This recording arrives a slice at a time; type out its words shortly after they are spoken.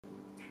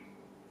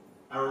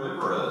I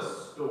remember a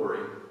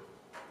story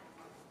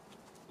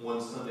one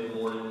Sunday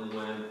morning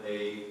when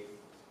a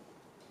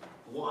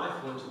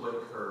wife went to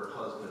wake her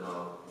husband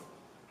up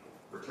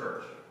for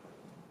church.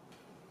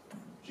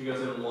 She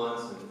goes in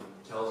once and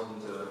tells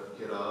him to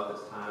get up,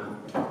 it's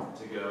time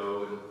to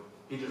go, and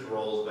he just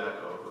rolls back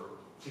over.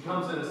 She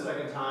comes in a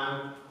second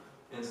time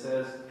and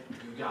says,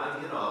 "You gotta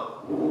get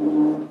up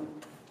or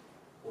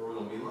we're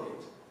gonna be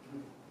late."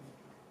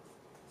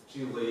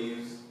 She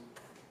leaves.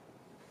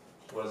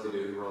 What does he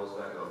do? He rolls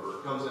back over.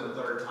 Comes in a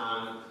third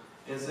time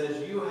and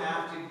says, "You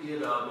have to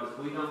get up. If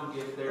we don't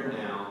get there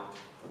now,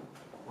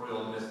 we're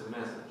going to miss the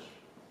message."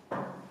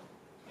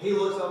 He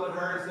looks up at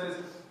her and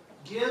says,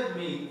 "Give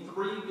me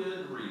 3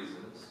 good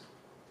reasons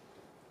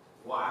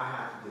why I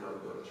have to get up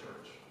and go to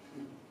church."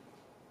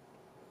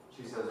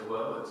 She says,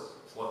 "Well, it's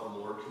what the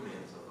Lord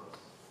commands of us.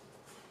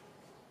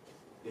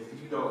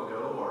 If you don't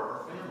go,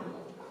 our family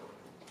won't go.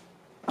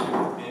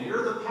 And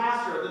you're the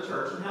pastor of the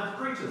church and have to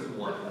preach this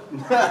morning."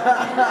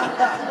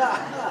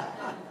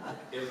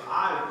 If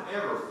I've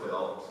ever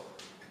felt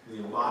the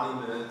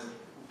embodiment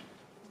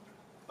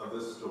of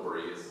this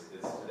story, it's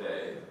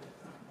today.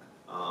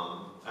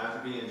 After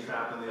being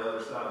trapped on the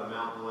other side of the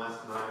mountain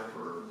last night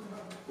for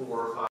 4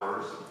 or 5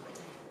 hours,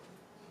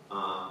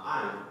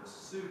 I am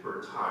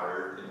super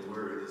tired and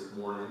weary this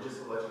morning.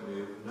 Just to let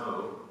you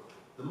know,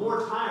 the more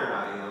tired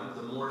I am,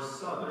 the more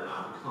southern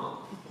I become.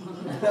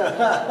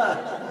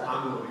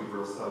 I'm going to be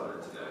real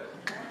southern today.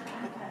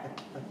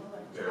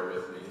 Bear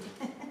with me.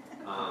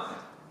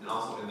 And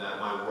also in that,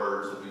 my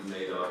words will be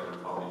made up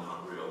and probably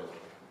not real.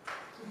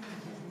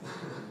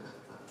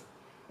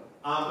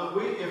 But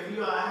if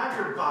you have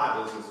your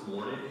Bibles this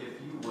morning, if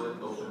you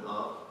would open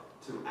up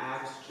to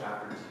Acts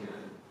chapter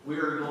 10. We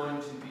are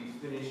going to be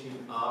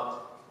finishing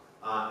up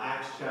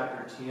Acts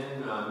chapter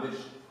 10. Mitch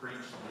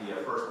preached the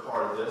first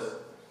part of this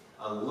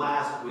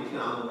last week, and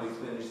I'm going to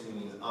be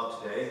finishing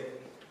up today.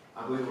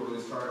 I believe we're going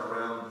to start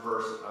around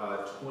verse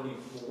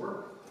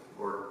 24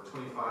 or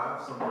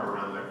 25, somewhere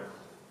around there.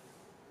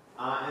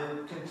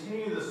 And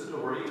continue the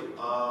story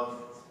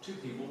of 2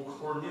 people,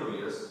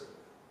 Cornelius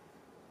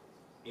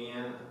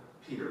and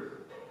Peter.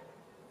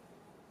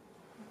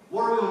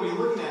 What we're going to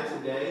be looking at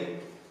today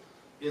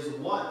is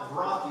what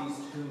brought these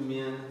 2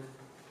 men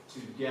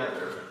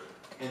together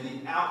and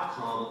the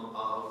outcome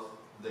of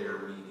their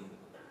meeting.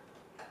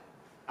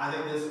 I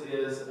think this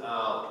is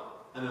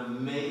an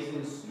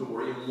amazing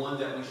story and one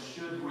that we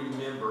should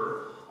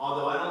remember,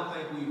 although I don't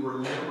think we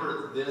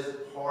remember this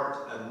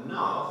part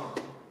enough.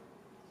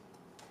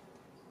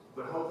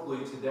 But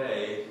hopefully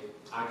today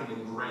I can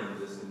ingrain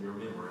this in your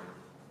memory.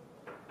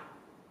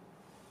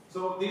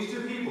 So these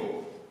 2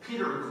 people,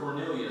 Peter and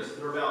Cornelius,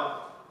 they're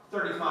about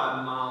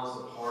 35 miles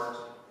apart,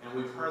 and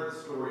we've heard the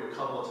story a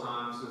couple of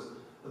times.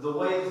 The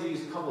way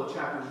these couple of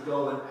chapters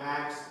go in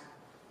Acts,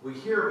 we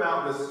hear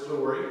about this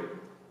story,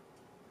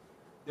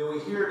 then we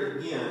hear it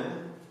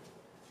again,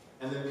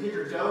 and then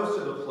Peter goes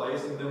to the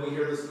place, and then we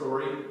hear the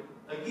story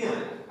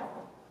again.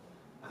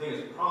 I think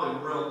it's probably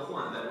real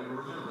important that we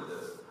remember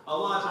this. A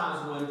lot of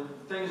times when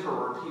things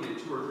are repeated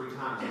 2 or 3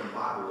 times in the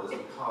Bible, it's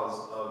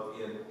because of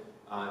in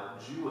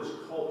Jewish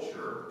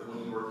culture,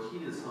 when you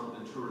repeated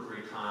something 2 or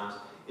 3 times,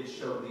 it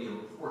showed the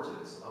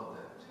importance of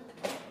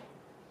that.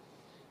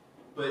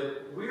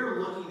 But we're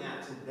looking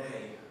at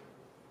today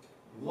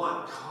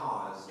what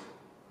caused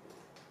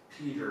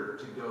Peter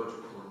to go to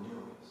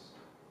Cornelius.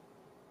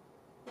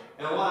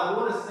 And what I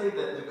want to say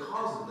that the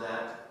cause of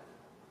that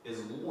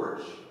is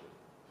lordship.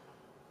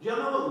 Do y'all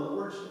know what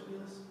lordship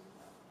is?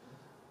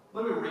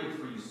 Let me read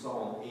for you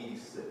Psalm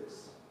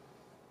 86,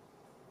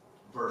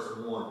 verse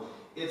 1.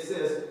 It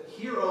says,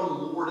 "Hear, O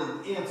Lord,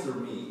 and answer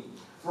me,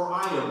 for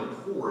I am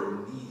poor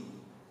and needy.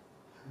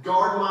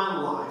 Guard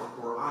my life,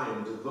 for I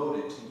am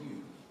devoted to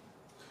you.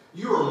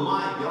 You are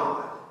my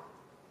God.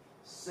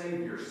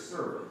 Save your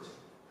servant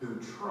who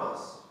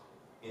trusts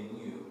in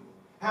you.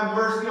 Have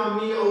mercy on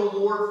me, O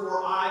Lord,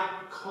 for I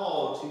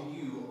call to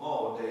you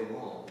all day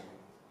long."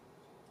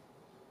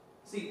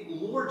 See,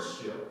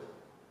 lordship,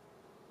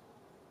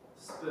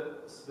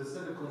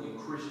 specifically in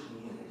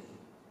Christianity,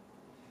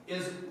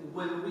 is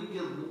when we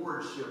give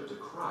lordship to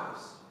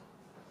Christ.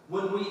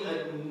 When we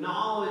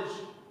acknowledge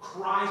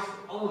Christ's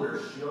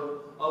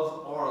ownership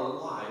of our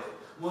life.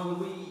 When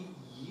we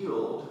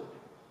yield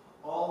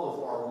all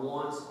of our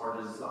wants, our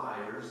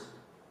desires,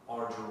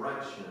 our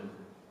direction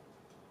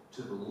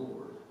to the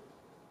Lord.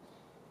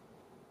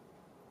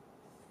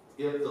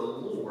 If the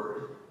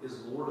Lord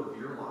is Lord of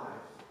your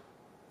life,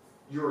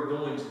 you're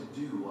going to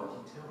do what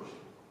He tells you.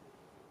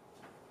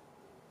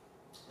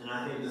 And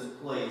I think this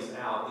plays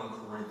out in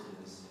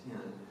Corinthians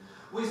 10.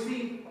 We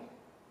see,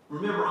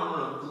 remember, I'm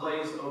going to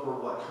glaze over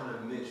what kind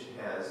of Mitch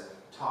has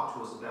talked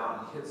to us about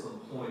and hit some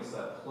points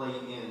that play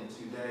in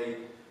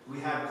today. We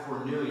had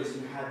Cornelius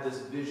who had this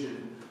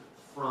vision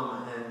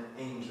from an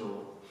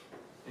angel,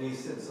 and he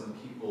sent some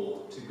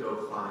people to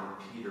go find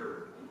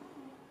Peter.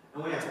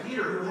 And we have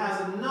Peter who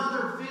has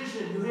another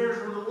vision, who hears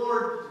from the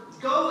Lord,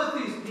 "Go with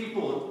these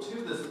people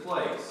to this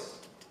place."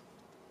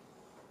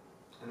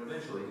 And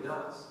eventually he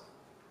does.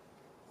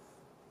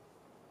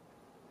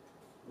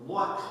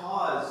 what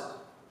caused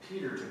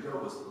Peter to go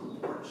was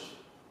the Lordship.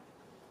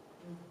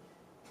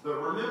 But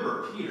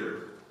remember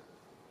Peter.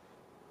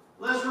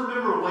 Let's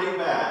remember way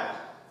back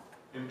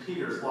in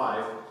Peter's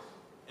life,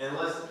 and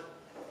let's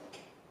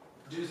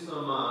do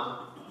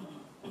some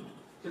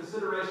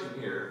consideration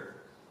here.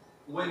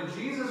 When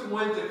Jesus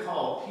went to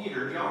call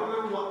Peter, do y'all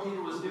remember what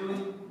Peter was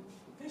doing?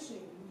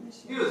 Fishing.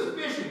 He was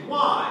fishing.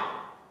 Why?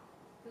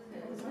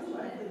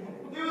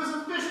 He was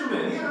a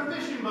fisherman. He had a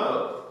fishing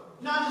boat.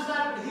 Not just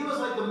that, but he was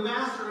like the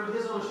master of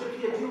his own ship.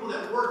 He had people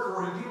that worked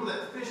for him, people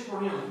that fished for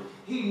him.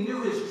 He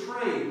knew his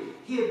trade.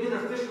 He had been a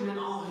fisherman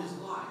all his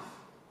life.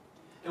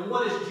 And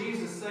what does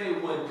Jesus say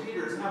when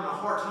Peter's having a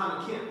hard time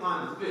and can't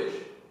find the fish?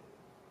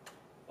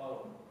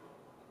 Follow him.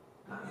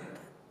 Not yet.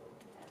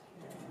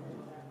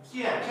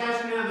 Yeah,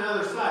 casting it on the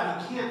other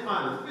side. He can't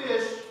find the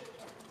fish.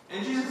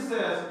 And Jesus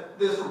says,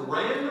 this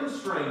random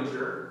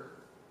stranger,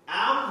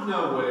 out of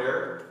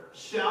nowhere,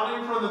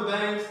 shouting from the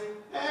banks,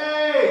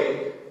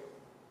 "Hey,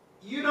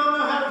 you don't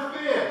know how to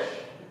fish.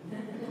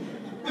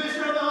 Fish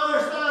on the other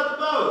side of the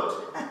boat."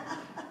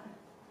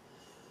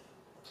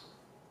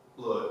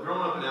 Look,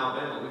 growing up in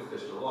Alabama, we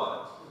fished a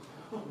lot.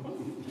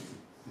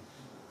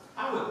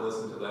 I wouldn't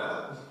listen to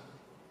that.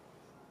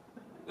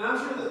 And I'm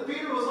sure that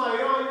Peter was like,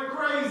 "Oh, you're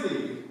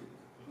crazy.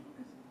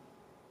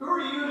 Who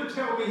are you to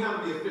tell me how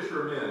to be a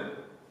fisherman?"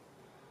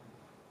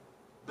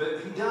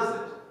 But he does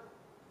it.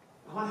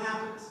 And what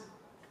happens?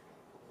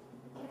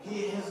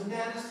 His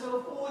net is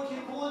so full he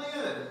can't pull it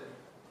in.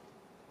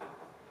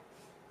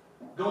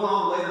 Going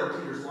on later in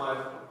Peter's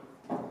life,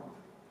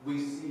 we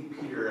see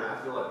Peter, I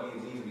feel like he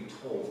needs to be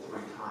told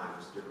 3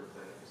 times different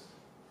things.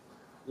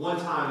 One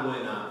time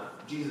when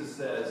Jesus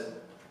says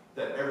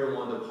that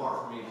everyone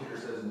depart from me, Peter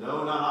says,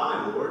 "No, not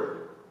I,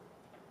 Lord."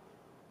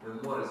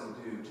 And what does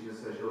he do? Jesus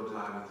says, "You'll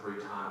deny me 3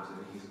 times."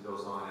 And he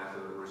goes on after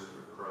the rooster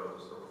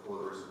crows, or before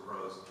the rooster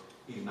crows,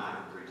 he denied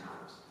him 3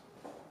 times.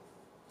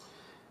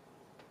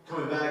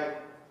 Coming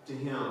back to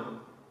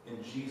him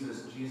and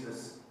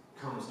Jesus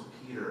comes to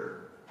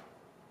Peter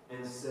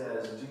and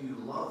says, "Do you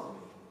love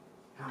me?"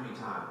 How many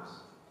times?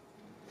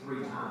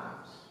 3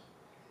 times.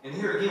 And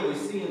here again we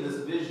see in this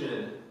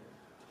vision,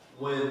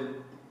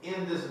 when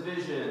in this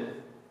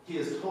vision he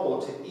is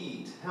told to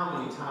eat, how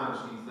many times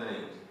do you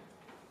think?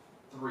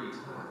 3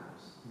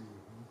 times.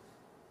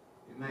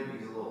 Maybe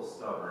he's a little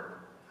stubborn.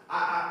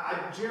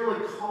 I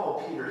generally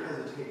call Peter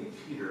hesitating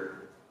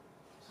Peter.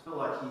 I feel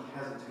like he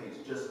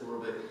hesitates just a little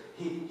bit.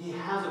 He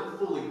hasn't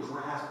fully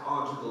grasped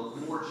onto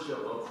the lordship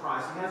of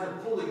Christ. He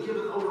hasn't fully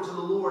given over to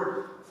the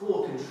Lord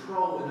full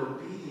control and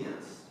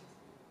obedience.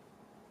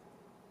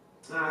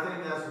 And I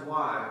think that's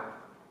why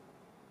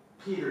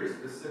Peter is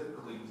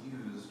specifically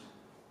used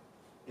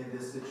in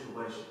this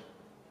situation.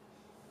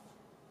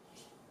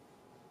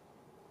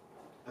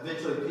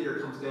 Eventually, Peter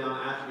comes down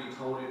after being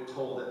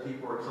told that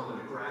people are coming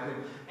to grab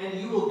him. "And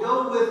you will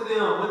go with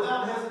them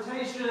without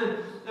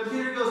hesitation." And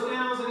Peter goes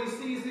down and he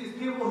sees these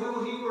people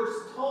who he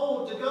was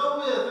told to go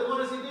with. And what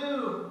does he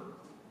do?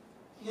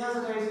 He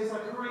hesitates. He's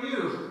like, "Who are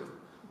you?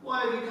 Why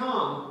have you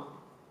come?"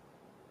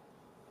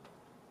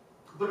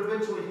 But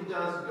eventually he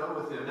does go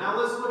with them. Now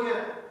let's look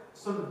at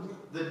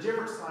the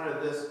different side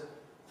of this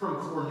from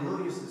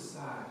Cornelius'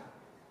 side.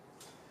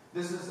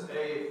 This is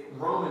a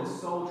Roman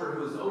soldier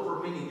who is over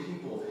many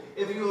people.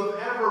 If you have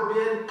ever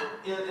been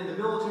in the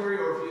military,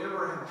 or if you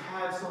ever have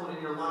had someone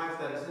in your life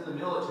that is in the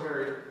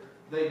military,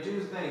 they do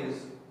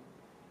things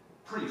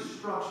pretty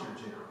structured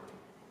generally.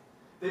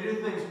 They do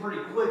things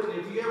pretty quick. And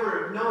if you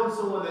ever have known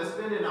someone that's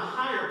been in a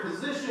higher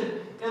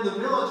position in the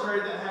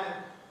military that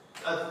had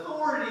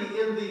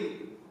authority in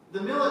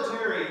the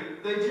military,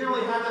 they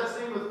generally have that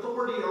same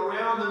authority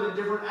around them in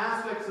different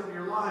aspects of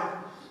your life.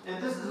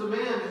 And this is a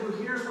man who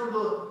hears from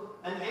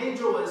an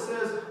angel and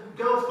says,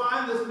 "Go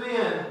find this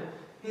man."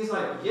 He's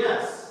like,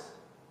 "Yes."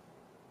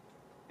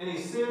 And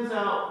he sends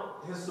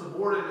out his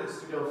subordinates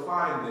to go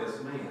find this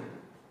man.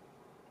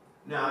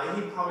 Now,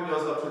 he probably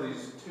goes up to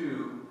these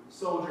 2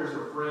 soldiers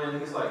or friends.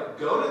 He's like,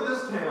 "Go to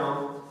this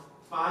town,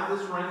 find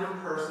this random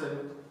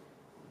person.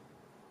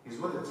 He's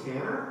with a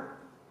tanner."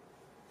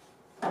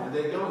 And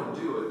they go and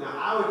do it. Now,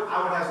 I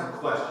would have some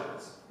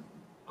questions.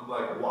 I'm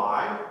like,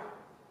 why?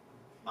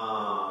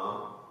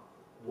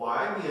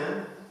 Why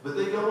again? But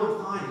they go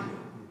and find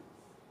him.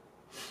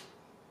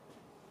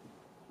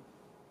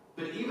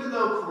 But even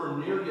though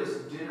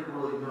Cornelius didn't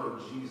really know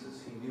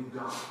Jesus, he knew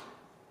God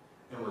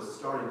and was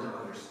starting to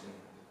understand.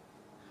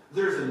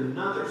 There's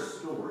another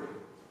story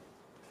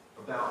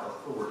about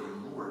authority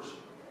and lordship.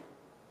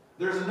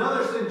 There's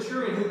another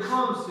centurion who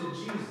comes to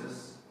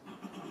Jesus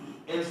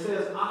and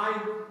says,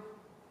 "I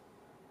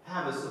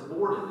have a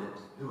subordinate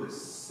who is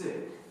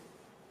sick.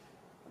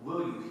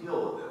 Will you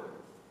heal them?"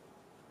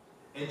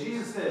 And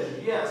Jesus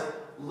says, "Yes,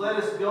 let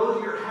us go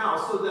to your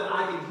house so that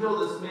I can heal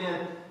this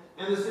man."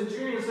 And the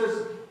centurion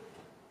says,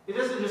 he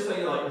doesn't just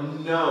say like,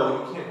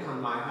 "No, you can't come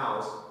to my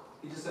house."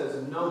 He just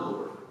says, "No,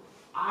 Lord.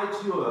 I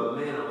too am a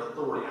man of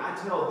authority. I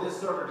tell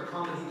this servant to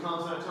come and he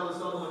comes, and I tell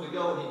this other one to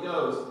go and he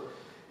goes.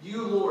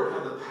 You, Lord,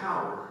 have the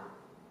power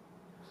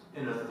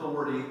and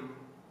authority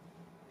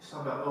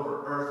talking about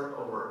over earth,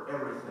 over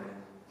everything.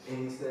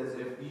 And he says,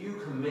 if you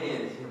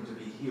command him to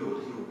be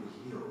healed, he will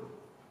be healed.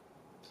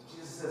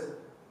 Jesus says,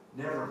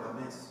 never have I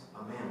met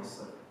a man with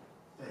such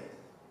faith.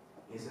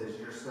 He says,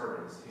 your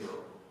servant is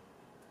healed.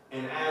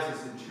 And as the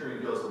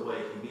centurion goes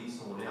away, he meets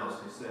someone else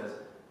who says,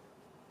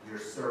 your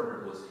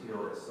servant was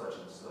healed at such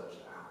and such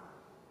hour.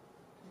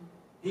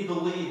 He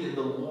believed in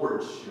the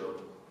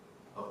lordship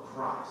of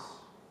Christ.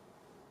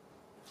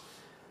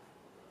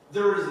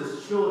 There is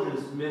this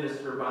children's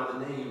minister by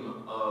the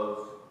name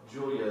of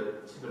Julia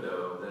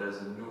Thibodeau, that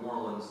is a New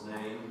Orleans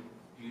name.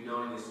 If you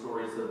know any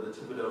stories of the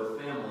Thibodeau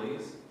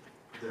families,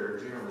 they're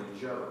generally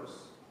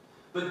Joes.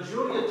 But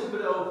Julia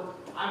Thibodeau,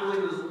 I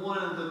believe, is one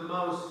of the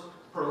most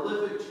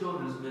prolific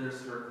children's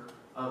minister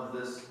of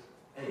this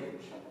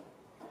age.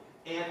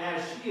 And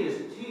as she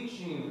is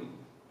teaching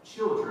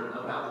children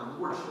about the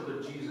lordship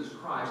of Jesus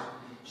Christ,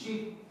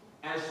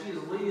 as she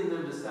is leading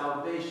them to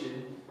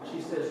salvation, she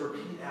says,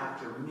 repeat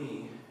after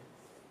me.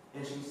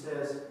 And she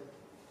says,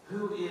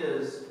 who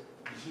is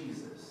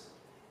Jesus?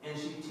 And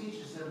she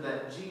teaches them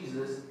that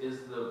Jesus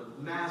is the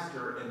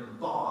master and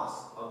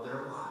boss of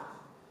their life.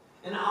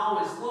 And I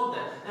always love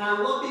that. And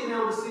I love being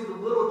able to see the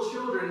little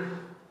children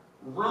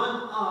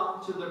run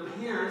up to their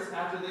parents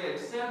after they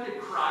accepted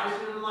Christ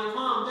and they're like,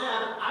 Mom,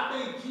 Dad, I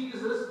made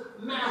Jesus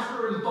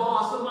master and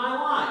boss of my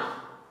life.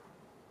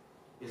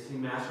 Is he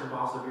master and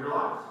boss of your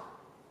life?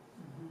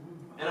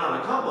 And on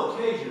a couple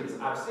occasions,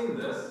 I've seen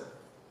this,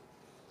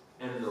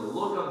 and the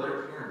look on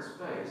their parents'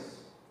 face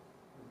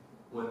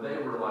when they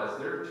realize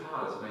their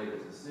child has made a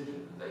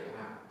decision that they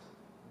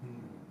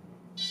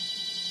haven't.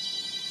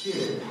 She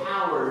has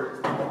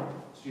empowered,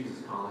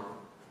 Jesus calling,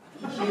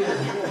 she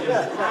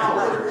has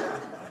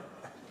empowered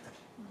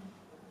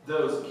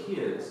those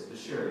kids to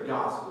share the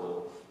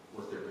gospel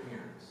with their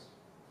parents.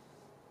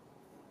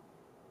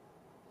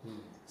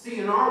 See,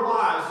 in our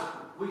lives,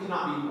 we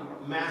cannot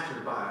be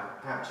mastered by,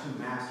 have two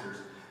masters.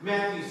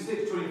 Matthew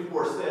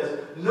 6:24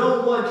 says,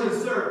 no one can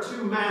serve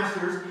two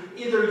masters.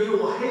 Either you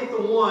will hate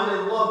the one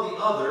and love the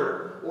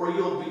other, or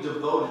you'll be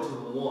devoted to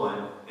the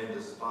one and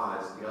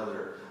despise the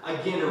other.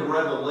 Again, in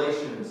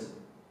Revelations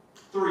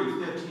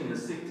 3:15 and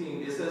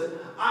 16, it says,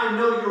 I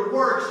know your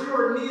works. You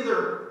are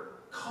neither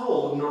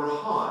cold nor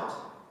hot.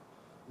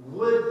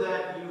 Would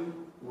that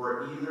you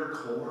were either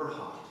cold or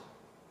hot.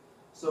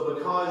 So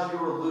because you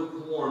are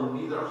lukewarm,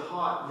 neither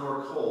hot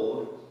nor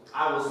cold,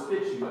 I will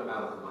spit you out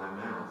of my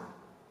mouth.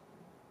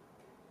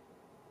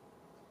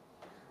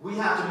 We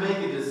have to make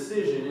a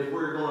decision if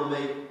we're going to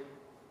make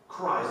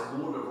Christ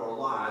Lord of our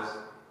lives,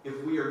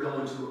 if we are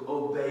going to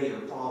obey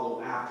and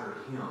follow after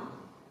him.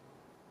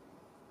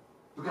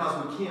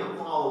 Because we can't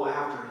follow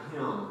after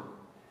him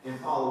and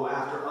follow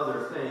after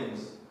other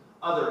things,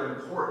 other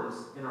importance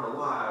in our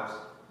lives.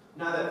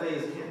 Not that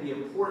things can't be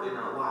important in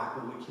our life,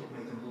 but we can't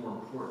make them more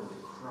important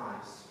than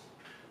Christ.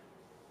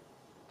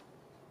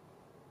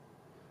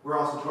 We're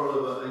also told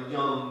of a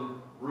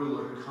young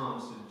ruler who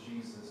comes to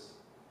Jesus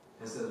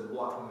and says,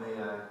 what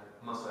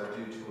must I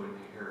do to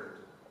inherit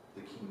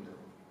the kingdom?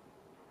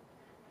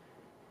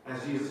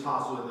 As Jesus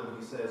talks with him,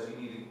 he says, you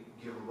need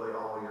to give away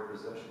all your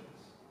possessions.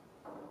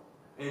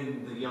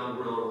 And the young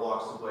ruler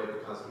walks away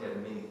because he had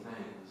many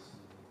things.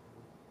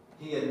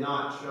 He had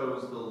not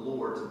chose the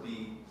Lord to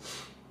be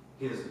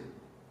his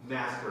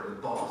master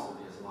and boss of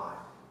his life.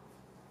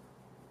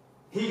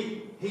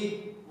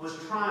 He was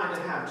trying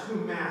to have two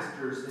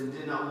masters and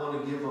did not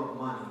want to give up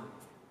money.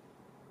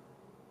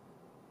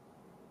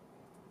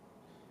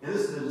 And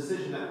this is a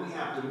decision that we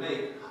have to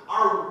make.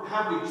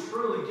 Have we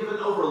truly given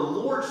over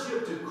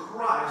lordship to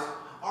Christ?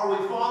 Are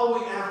we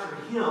following after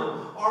him?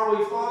 Are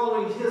we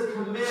following his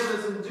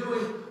commandments and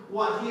doing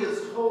what he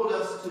has told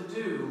us to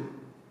do?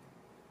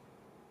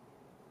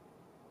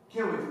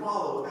 Can we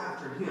follow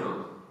after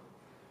him?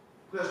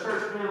 Because,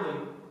 church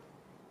family,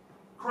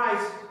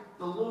 Christ,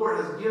 the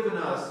Lord, has given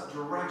us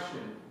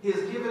direction. He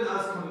has given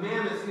us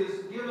commandments. He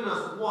has given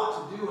us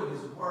what to do in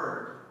his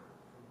word.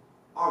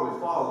 Are we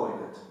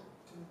following it?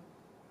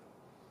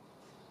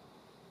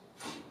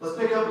 Let's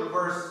pick up in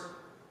verse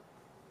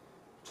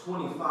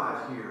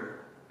 25 here.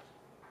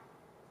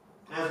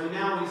 As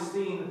we've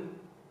seen,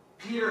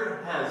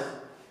 Peter has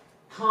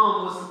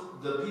come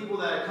with the people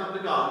that have come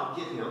to God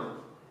to get him.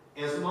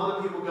 And some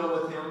other people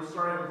go with him,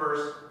 starting in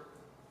verse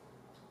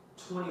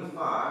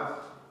 25.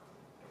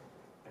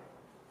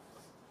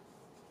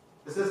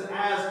 It says,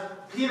 as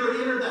Peter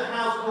entered the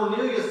house,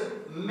 Cornelius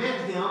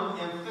met him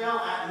and fell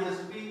at his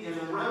feet in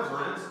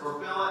reverence,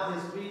 or fell at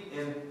his feet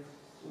and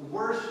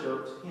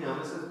worshipped him.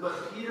 It says,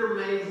 but Peter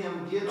made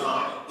him get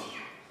up.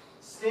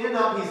 Stand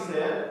up, he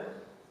said.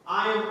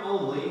 I am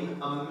only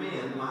a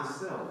man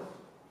myself.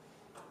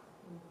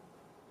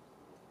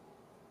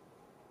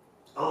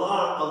 A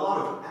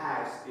lot of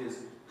Acts is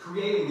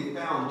creating the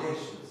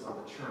foundations of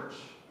the church,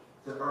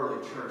 the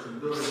early church, and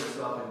building us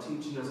up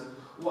and teaching us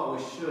what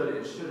we should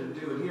and shouldn't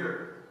do. And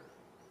here,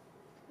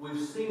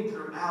 we've seen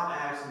throughout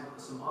Acts and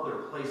some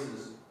other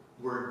places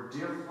where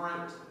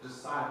different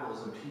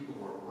disciples and people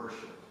are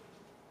worshipped.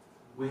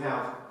 We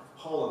have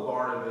Paul and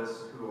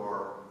Barnabas who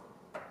are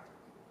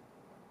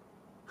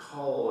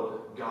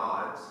called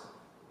gods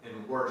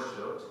and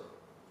worshipped,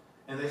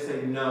 and they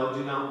say, no,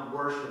 do not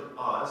worship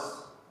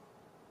us,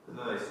 and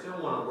then they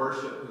still want to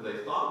worship who they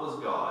thought was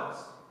gods,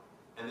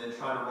 and then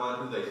try to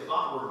run who they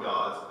thought were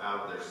gods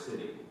out of their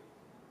city.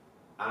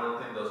 I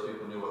don't think those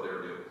people knew what they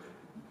were doing.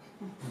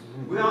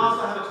 We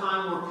also have a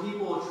time where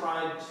people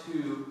tried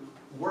to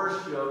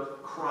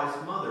worship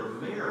Christ's mother,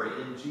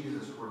 Mary, and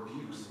Jesus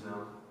rebukes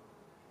them.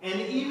 And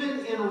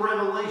even in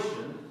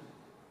Revelation,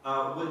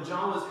 when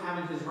John was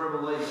having his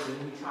revelation,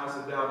 he tries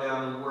to bow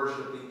down and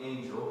worship the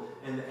angel,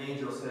 and the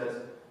angel says,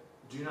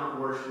 do not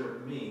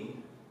worship me.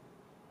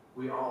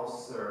 We all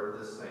serve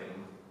the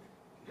same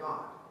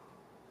God.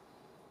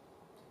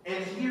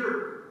 And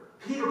here,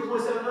 Peter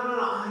points out, no,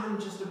 I am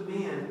just a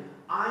man.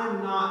 I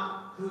am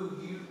not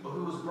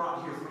who was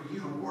brought here for you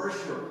to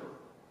worship.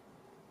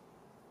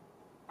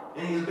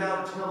 And he's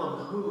about to tell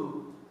them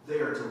who they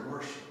are to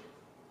worship.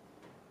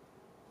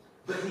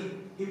 But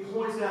he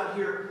points out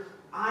here,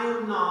 I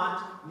am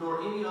not,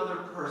 nor any other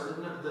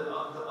person, the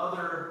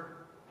other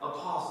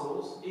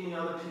apostles, any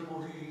other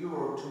people who you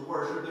are to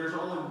worship. There's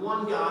only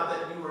one God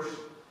that you are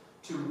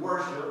to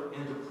worship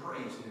and to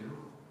pray to.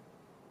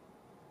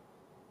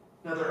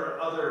 Now there are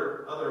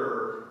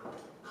other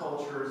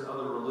cultures,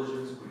 other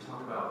religions, we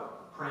talk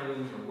about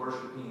praying and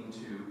worshiping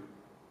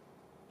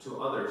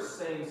to other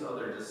saints,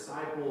 other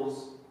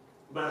disciples.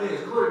 But I think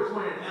it's clearly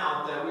pointed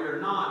out that we are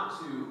not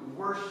to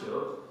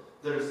worship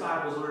the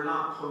disciples. We're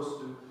not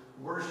supposed to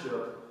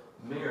worship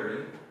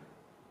Mary.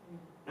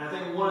 And I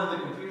think one of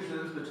the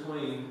confusions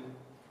between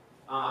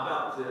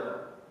about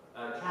the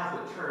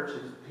Catholic Church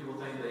is people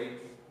think they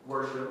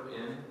worship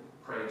and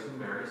pray to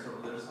Mary, some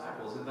of the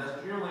disciples. And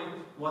that's generally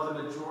what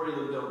the majority of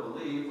them don't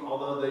believe,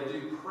 although they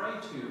do pray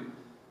to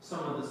some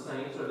of the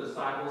saints or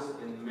disciples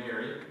in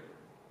Mary.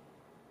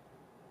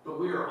 But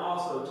we are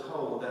also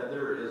told that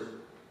there is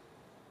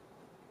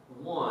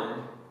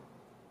one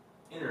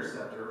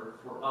interceptor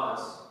for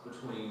us,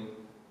 between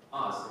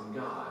us and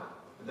God,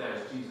 and that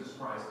is Jesus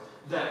Christ.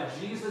 That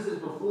Jesus is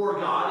before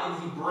God,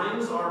 and he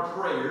brings our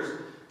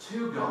prayers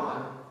to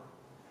God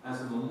as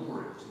a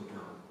memorial to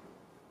him.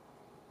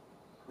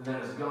 And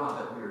that is God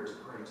that we are to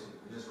pray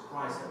to. It is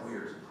Christ that we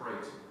are to pray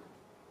to.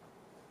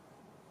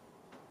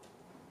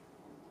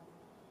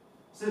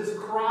 Since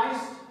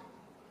Christ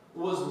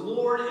was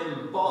Lord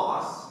and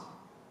boss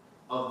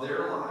of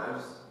their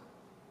lives,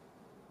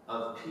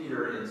 of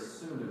Peter and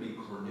soon to be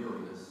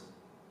Cornelius,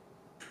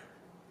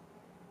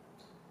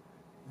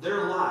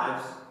 their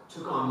lives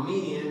took on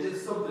meaning and did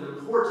something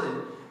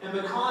important. And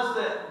because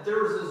that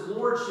there was his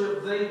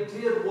lordship, they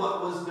did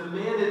what was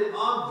demanded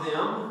of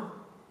them.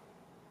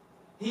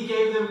 He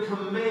gave them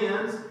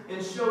commands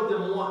and showed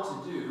them what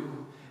to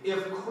do.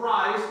 If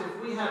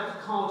we have to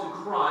call to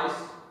Christ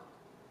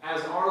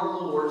as our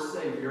Lord,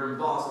 Savior, and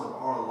boss of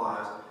our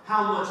lives,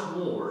 how much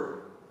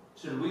more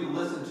should we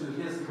listen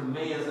to his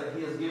commands that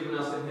he has given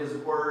us in his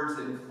words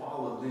and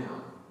follow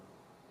them?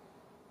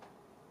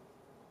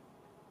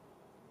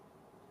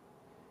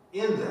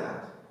 In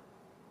that,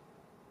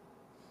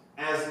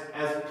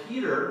 as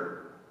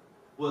Peter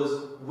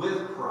was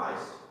with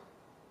Christ,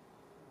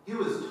 he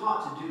was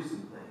taught to do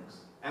some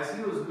things. As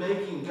he was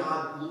making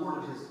God Lord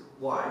of his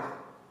life,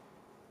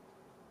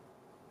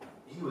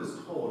 he was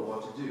told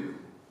what to do.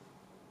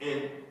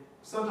 And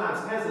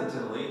sometimes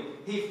hesitantly,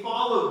 he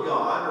followed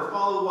God or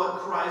followed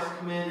what Christ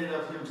commanded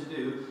of him to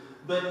do.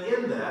 But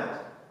in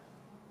that,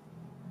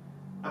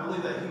 I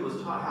believe that he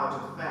was taught how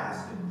to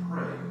fast and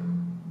pray.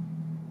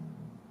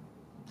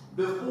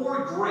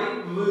 Before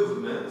great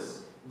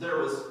movements, there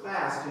was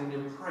fasting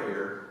and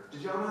prayer.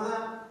 Did y'all know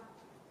that?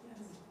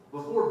 Yes.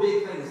 Before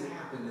big things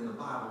happened in the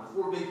Bible,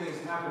 before big things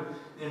happened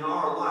in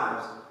our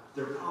lives,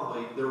 there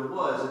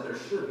was and there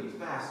should be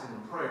fasting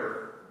and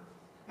prayer.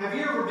 Have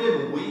you ever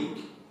been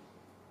weak?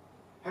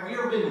 Have you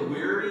ever been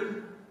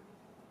weary?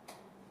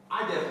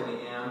 I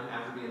definitely am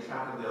after being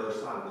trapped on the other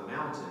side of the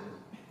mountain.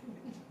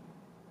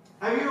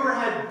 Have you ever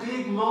had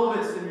big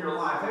moments in your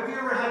life? Have you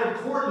ever had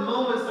important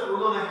moments that were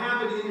going to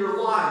happen in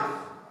your life?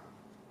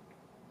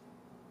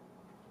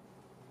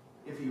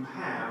 If you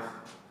have,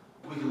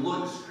 we can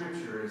look at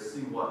Scripture and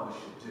see what we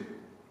should do.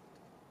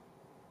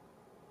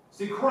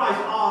 See, Christ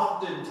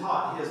often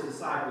taught his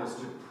disciples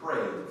to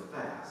pray and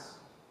fast.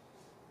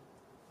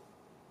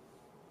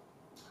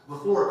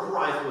 Before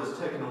Christ was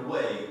taken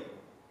away,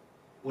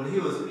 when he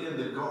was in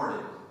the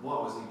garden,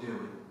 what was he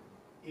doing?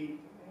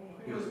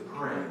 He was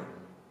praying.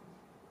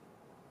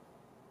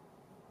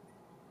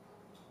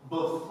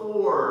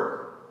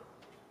 Before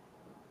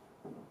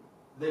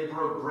they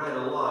broke bread,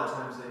 a lot of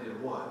times they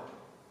did what?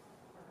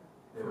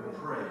 They would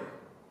pray.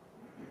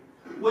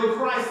 When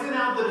Christ sent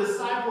out the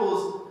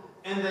disciples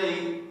and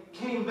they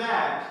came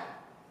back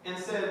and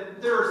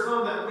said, there are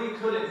some that we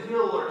couldn't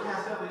heal or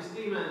cast out these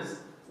demons,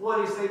 what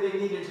did he say they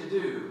needed to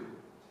do?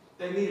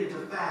 They needed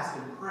to fast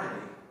and pray.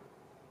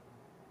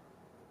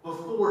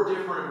 Before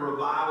different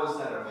revivals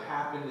that have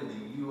happened in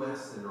the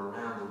U.S. and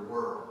around the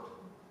world,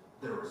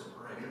 there was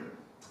prayer.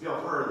 Y'all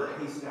have heard of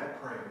the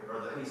haystack prayer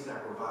or the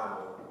haystack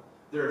revival.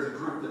 There's a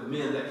group of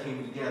men that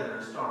came together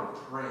and started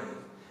praying.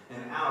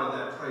 And out of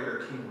that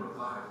prayer came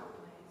revival.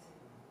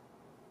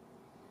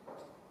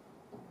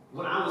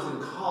 When I was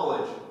in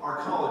college, our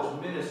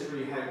college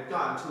ministry had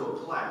gotten to a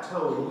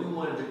plateau and we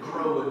wanted to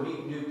grow and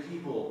meet new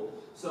people.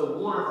 So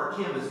one of our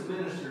campus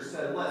ministers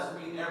said, let's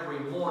meet every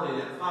morning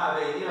at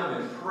 5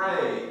 a.m. and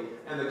pray.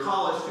 And the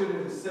college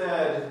student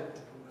said,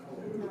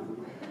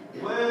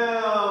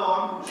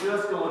 well, I'm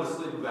just going to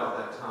sleep about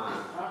that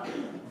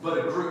time. But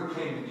a group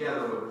came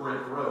together with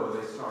Brent Rowe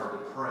and they started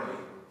to pray.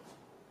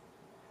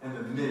 And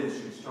the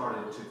ministry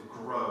started to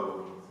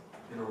grow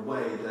in a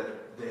way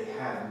that they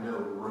had no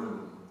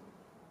room.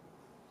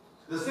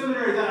 The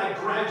seminary that I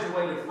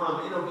graduated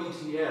from,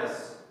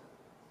 NOBTS,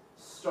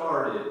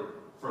 started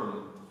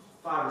from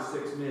 5 or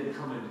 6 men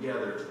coming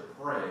together to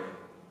pray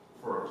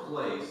for a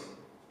place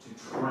to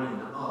train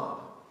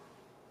up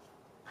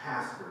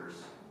pastors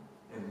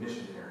and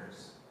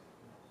missionaries.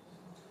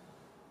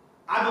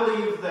 I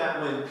believe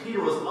that when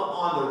Peter was up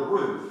on the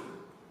roof,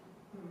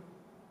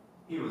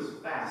 he was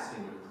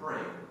fasting and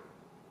praying.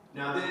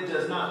 Now, it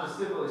does not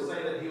specifically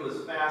say that he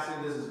was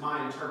fasting. This is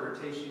my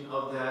interpretation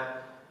of that.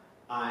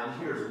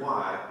 And here's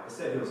why. It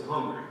said he was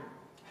hungry.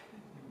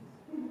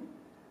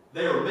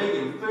 They were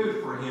making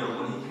food for him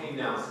when he came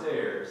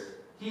downstairs.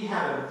 He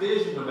had a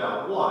vision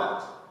about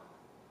what?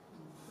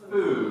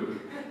 Food.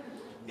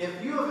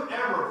 If you have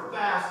ever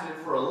fasted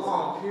for a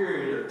long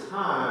period of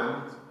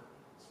time,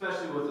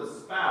 especially with a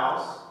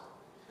spouse,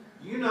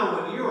 you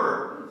know when you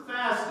are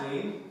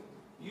fasting,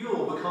 you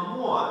will become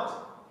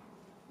what?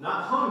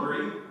 Not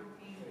hungry,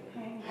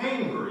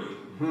 hangry.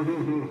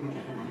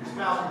 Your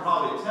spouse can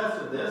probably attest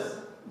to this,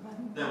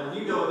 that when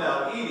you go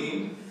without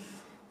eating,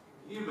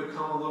 you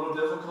become a little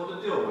difficult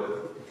to deal with.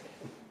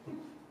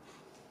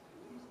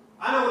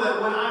 I know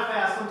that when I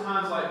fast,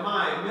 sometimes like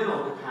my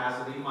mental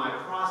capacity, my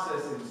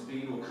processing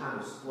speed will kind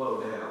of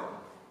slow down.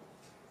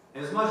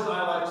 And as much as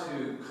I like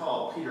to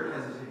call Peter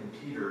hesitating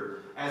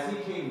Peter, as he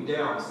came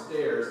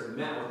downstairs and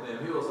met with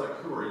them, he was like,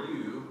 who are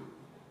you?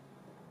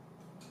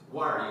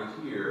 Why are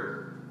you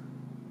here?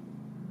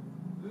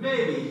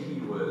 Maybe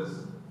he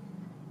was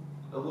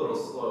a little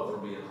slow for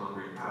being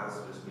hungry. That's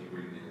just me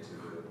reading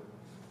into it.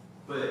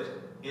 But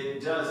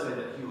it does say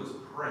that he was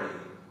praying.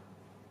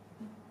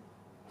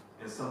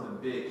 And something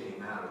big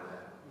came out of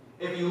that.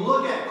 If you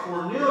look at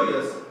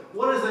Cornelius,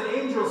 what does the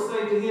angel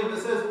say to him?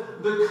 It says,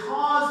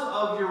 because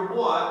of your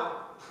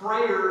what?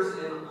 Prayers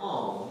and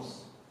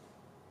alms,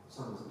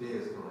 something big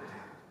is going to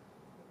happen.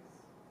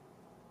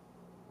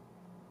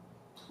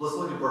 Let's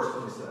look at verse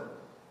 27.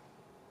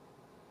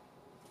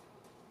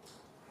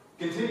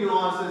 Continue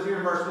on, it says here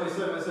in verse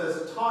 27, it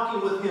says,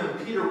 talking with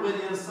him, Peter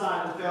went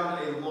inside and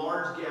found a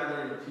large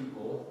gathering of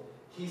people.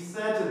 He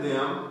said to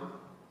them,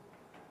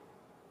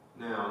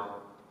 now,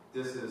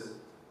 this is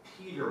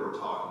Peter we're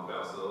talking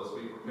about, so let's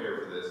be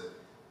prepared for this.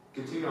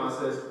 Continue on, it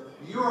says,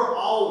 you are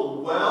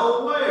all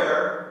well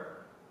aware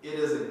it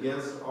is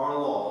against our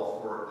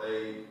law for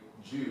a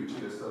Jew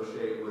to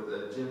associate with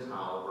a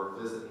Gentile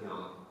or visit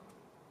him.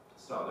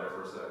 Stop there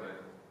for a second.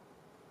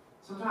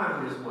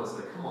 Sometimes you just want to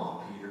say, come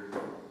on, Peter.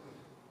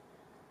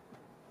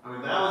 I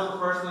mean, that was the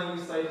first thing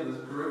you say to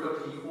this group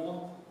of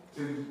people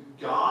who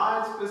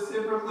God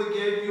specifically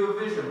gave you a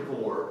vision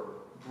for,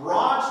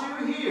 brought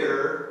you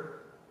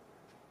here,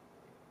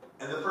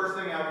 and the first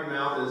thing out of your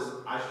mouth is,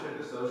 I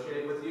shouldn't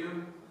associate with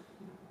you.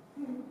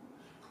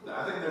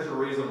 I think there's a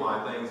reason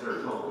why things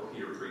are told with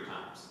Peter 3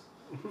 times.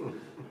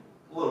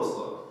 A little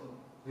slow.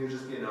 He was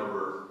just getting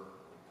over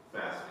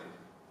fasting.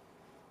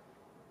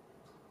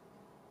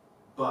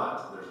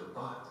 But, there's a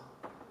but.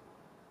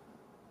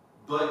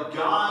 But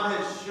God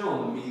has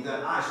shown me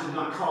that I should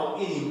not call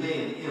any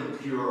man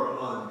impure or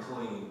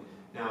unclean.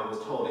 Now, it was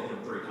told to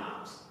him 3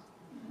 times.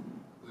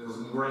 It was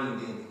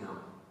ingrained in him.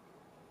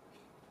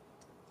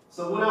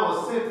 So when I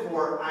was sent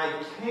for,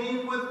 I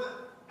came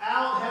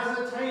without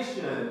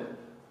hesitation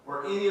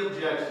or any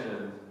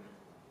objection.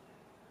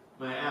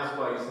 May I ask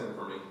why you sent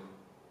for me?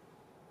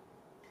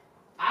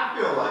 I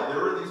feel like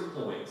there were these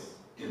points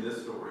in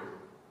this story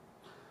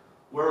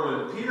where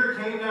when Peter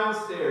came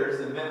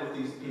downstairs and met with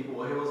these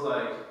people, he was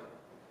like,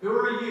 who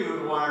are you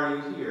and why are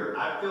you here?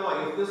 I feel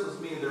like if this was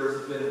me,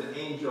 there's been an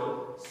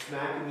angel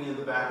smacking me in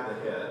the back of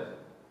the head.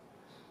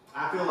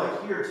 I feel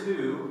like here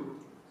too,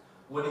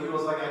 when he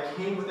was like, I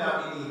came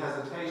without any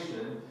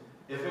hesitation,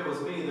 if it was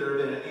me, there would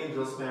have been an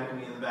angel smacking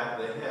me in the back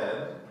of the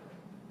head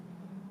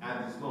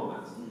at these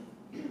moments.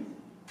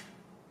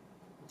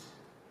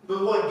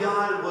 But what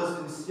God was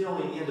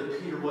instilling into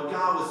Peter, what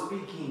God was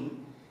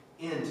speaking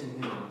into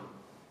him,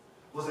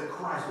 was that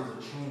Christ was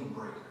a chain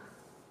breaker.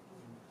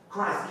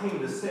 Christ came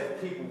to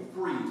set people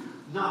free,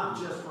 not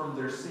just from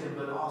their sin,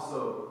 but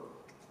also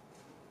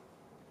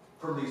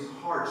from these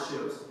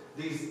hardships,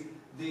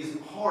 these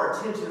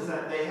hard tensions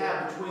that they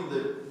had between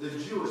the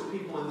Jewish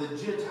people and the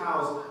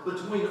Gentiles,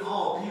 between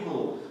all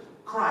people.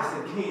 Christ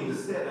had came to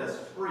set us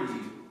free,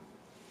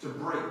 to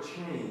break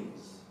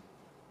chains,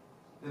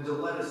 and to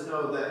let us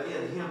know that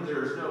in him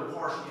there is no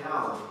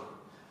partiality,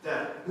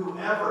 that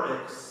whoever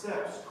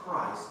accepts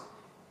Christ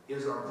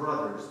is our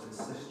brothers and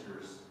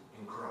sisters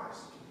in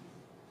Christ.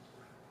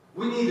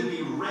 We need to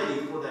be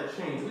ready for that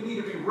change. We need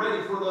to be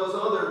ready for those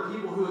other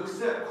people who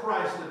accept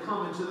Christ to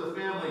come into the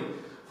family.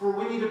 For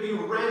we need to be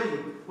ready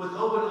with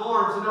open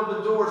arms and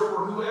open doors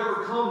for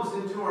whoever comes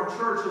into our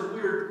church as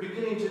we are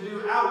beginning to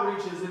do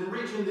outreaches and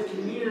reaching the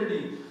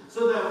community,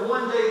 so that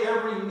one day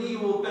every knee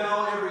will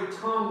bow, every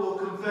tongue will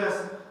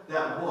confess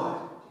that what?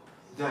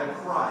 That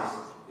Christ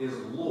is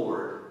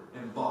Lord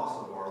and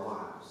boss of our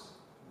lives.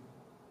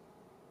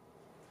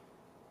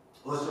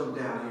 Let's jump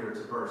down here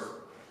to verse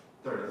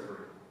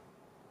 33.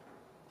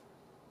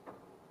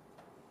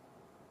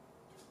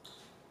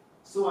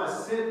 So I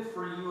sent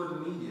for you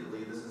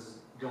immediately. This is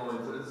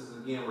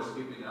again, we're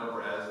skipping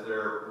over as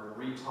they're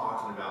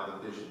re-talking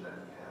about the vision that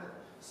he had.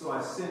 So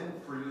I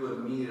sent for you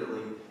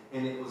immediately,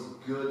 and it was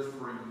good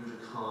for you to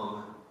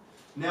come.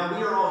 Now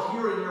we are all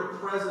here in the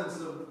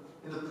presence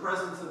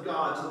of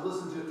God to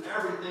listen to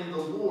everything the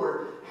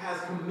Lord has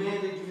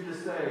commanded you to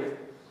say.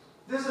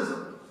 This is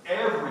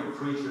every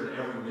preacher and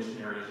every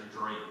missionary's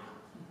dream.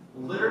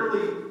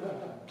 Literally,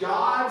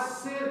 God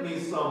sent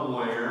me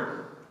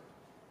somewhere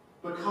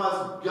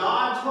because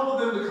God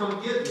told them to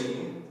come get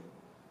me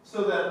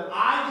so that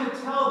I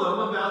could tell them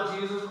about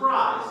Jesus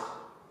Christ.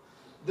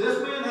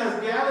 This man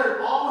has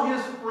gathered all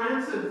his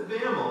friends and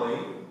family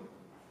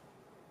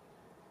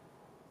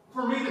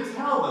for me to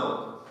tell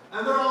them.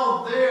 And they're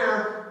all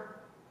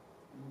there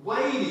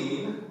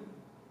waiting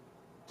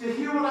to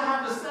hear what I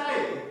have to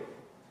say.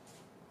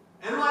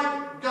 And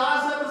like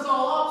God set this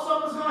all up,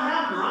 something's going to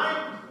happen,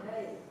 right?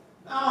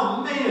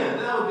 Oh man,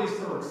 that would be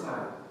so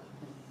exciting.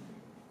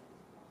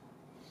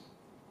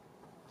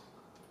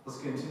 Let's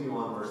continue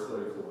on verse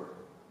 34.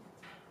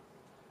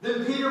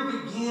 Then Peter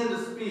began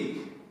to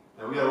speak.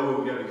 Now we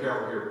gotta be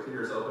careful here.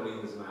 Peter's opening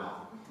his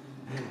mouth.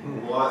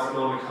 What's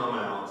going to come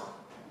out?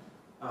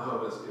 I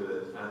hope it's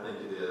good. I think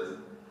it is.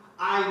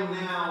 I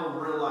now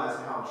realize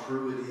how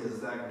true it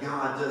is that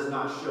God does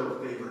not show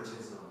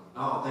favoritism.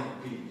 Oh, thank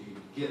you, Peter. You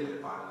get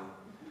it finally.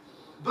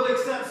 But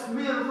accepts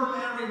men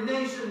from every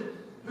nation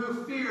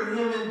who fear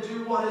him and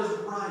do what is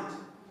right.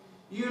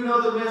 You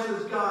know the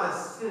message God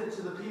sent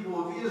to the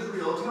people of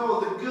Israel.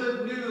 Tell the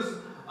good news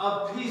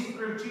of peace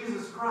through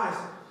Jesus Christ,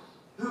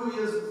 who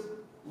is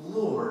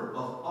Lord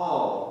of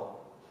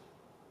all.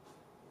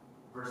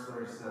 Verse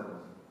 37.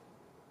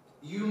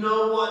 You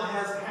know what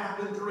has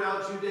happened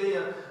throughout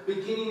Judea,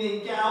 beginning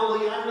in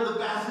Galilee after the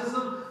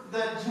baptism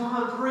that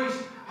John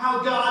preached,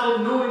 how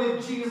God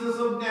anointed Jesus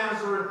of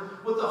Nazareth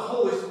with the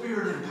Holy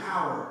Spirit and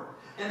power,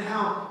 and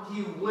how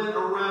he went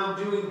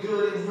around doing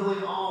good and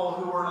healing all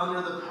who were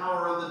under the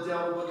power of the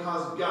devil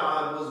because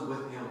God was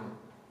with him.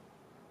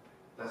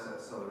 That's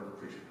that southern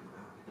preacher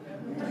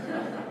coming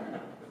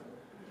out.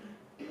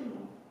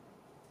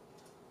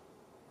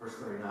 Verse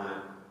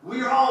 39.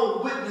 We are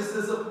all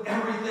witnesses of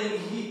everything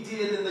he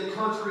did in the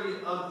country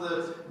of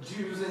the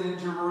Jews and in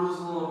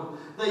Jerusalem.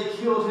 They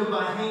killed him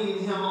by hanging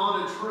him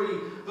on a tree,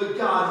 but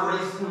God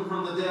raised him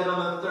from the dead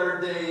on the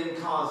third day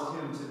and caused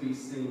him to be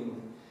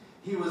seen.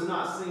 He was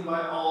not seen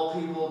by all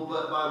people,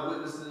 but by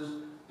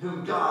witnesses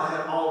whom God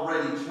had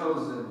already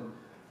chosen,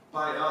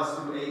 by us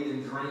who ate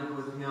and drank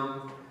with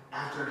him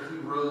after he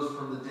rose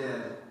from the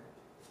dead.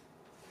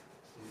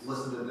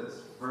 Listen to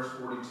this, verse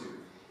 42.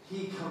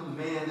 He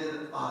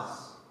commanded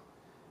us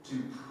to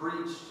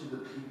preach to the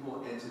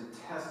people and to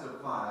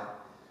testify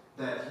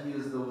that he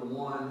is the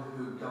one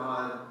who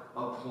God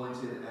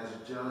appointed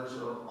as judge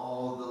of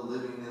all the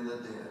living and the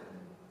dead.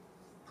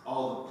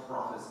 All the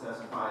prophets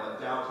testify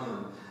about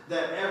him,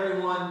 that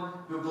everyone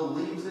who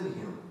believes in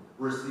him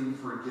receive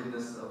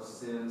forgiveness of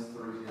sins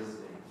through his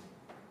name.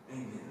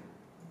 Amen.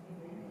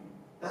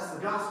 That's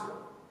the gospel,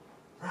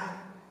 right?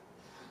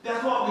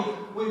 That's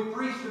what we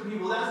preach to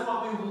people. That's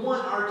what we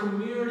want our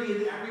community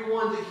and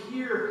everyone to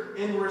hear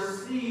and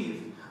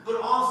receive. But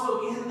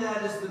also in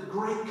that is the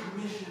Great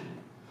Commission,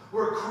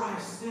 where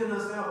Christ sent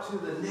us out to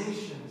the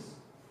nations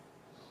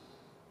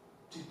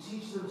to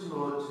teach them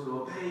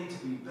to obey,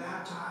 to be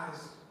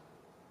baptized.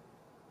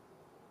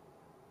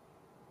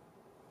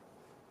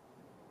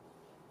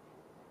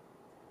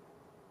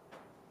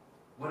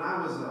 When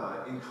I was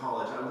in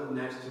college, I lived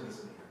next to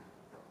this man.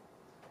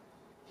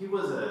 He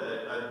was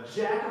a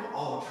jack of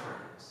all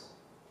trades.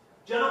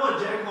 Do you know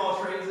what a jack of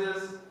all trades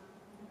is?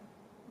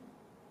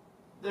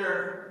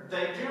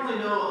 They generally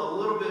know a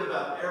little bit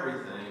about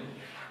everything.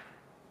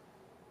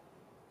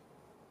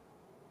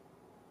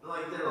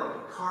 They're like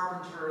a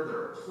carpenter,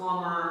 they're a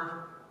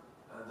plumber,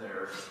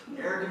 they're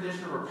air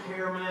conditioner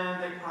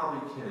repairman. They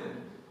probably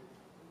can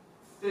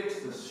fix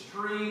the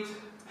street.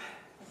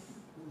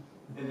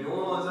 In New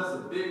Orleans, that's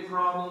a big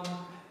problem.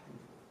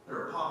 There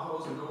are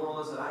potholes in New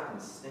Orleans that I can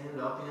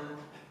stand up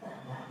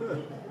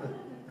in.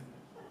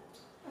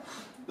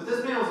 But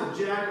this man was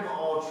a jack of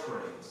all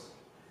trades.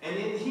 And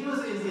he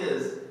was in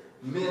his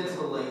mid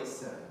to late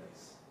 70s.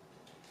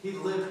 He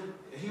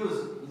was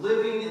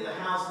living in the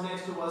house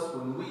next to us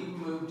when we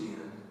moved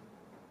in.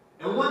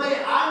 And one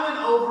day I went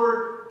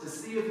over to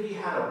see if he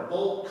had a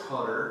bolt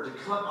cutter to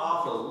cut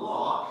off a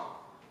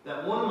lock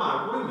that one of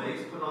my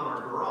roommates put on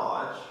our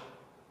garage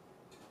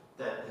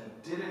that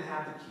he didn't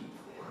have the key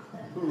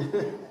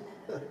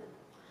for.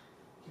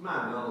 He might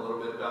have known a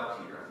little bit about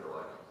Peter, I feel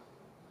like.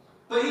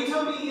 But he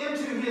took me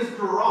into his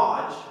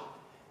garage,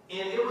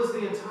 and it was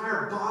the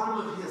entire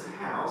bottom of his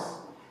house,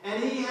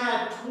 and he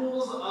had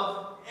tools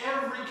of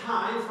every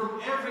kind from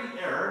every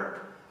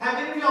era. Have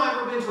any of y'all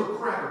ever been to a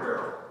Cracker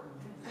Barrel?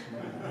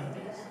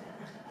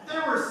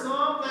 There were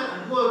some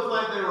that looked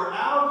like they were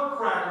out of a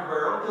Cracker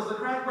Barrel, because the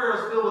Cracker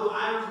Barrel is filled with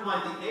items from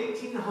like the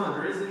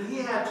 1800s, and he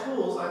had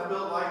tools I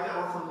felt like that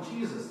were from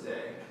Jesus'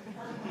 day.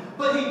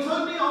 But he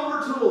took me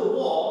over to a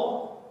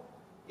wall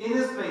in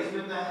his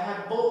basement that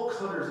had bolt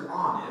cutters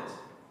on it.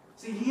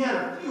 See, he had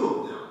a few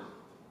of them.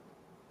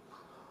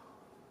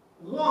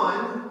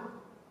 One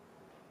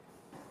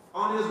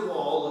on his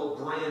wall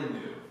looked brand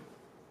new.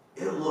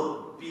 It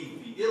looked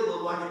beefy. It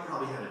looked like it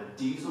probably had a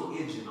diesel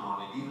engine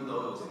on it, even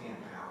though it was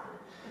hand-powered.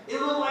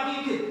 It looked like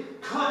he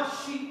could cut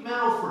sheet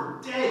metal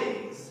for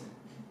days.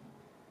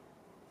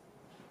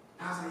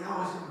 I was like, I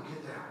always going to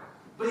get that one.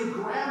 But he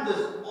grabbed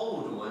this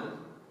old one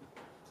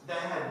that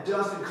had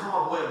dust and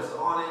cobwebs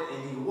on it,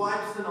 and he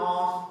wipes it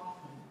off,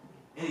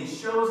 and he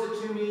shows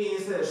it to me, and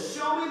he says,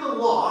 show me the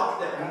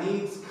lock that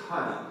needs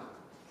cutting.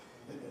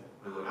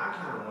 And look, I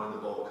kind of wanted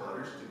the bolt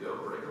cutters to go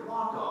break the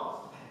lock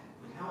off.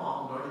 Like, how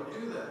often do I get to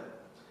do that?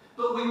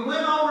 But we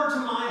went over to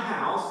my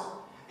house,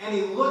 and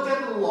he looked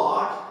at the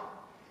lock,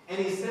 and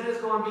he said it's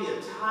going to be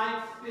a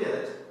tight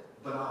fit,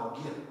 but I'll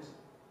get it.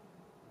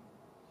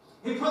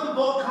 He put the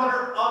bolt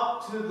cutter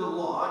up to the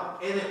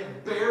lock, and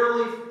it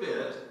barely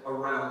fit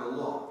around the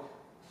lock.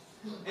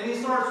 And he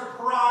starts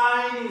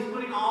prying, he's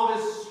putting all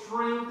his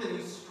strength, and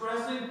he's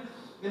stressing,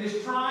 and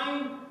he's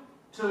trying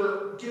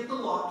to get the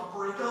lock to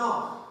break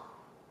off.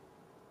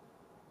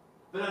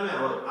 But I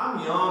mean, look,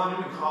 I'm young,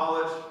 I'm in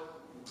college.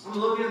 I'm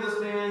looking at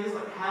this man, he's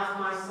like half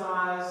my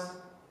size.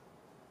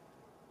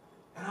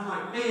 And I'm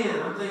like,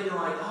 man, I'm thinking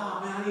like,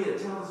 oh man, I need to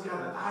tell this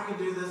guy that I can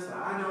do this, that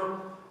I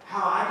know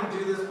how I can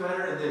do this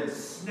better, and then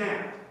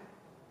snap,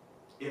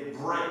 it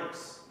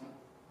breaks.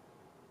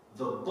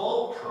 The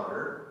bolt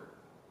cutter,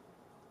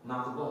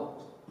 not the bolt.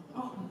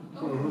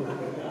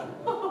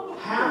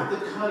 Half the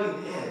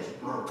cutting edge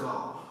broke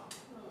off.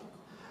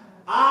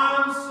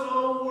 I'm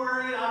so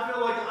worried. I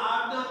feel like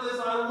I've done this.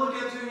 I look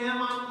at him.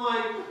 I'm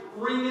like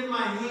wringing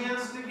my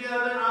hands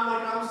together. I'm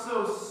like, I'm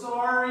so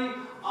sorry.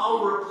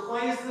 I'll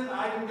replace it.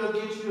 I can go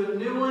get you a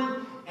new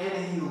one.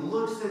 And he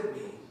looks at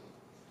me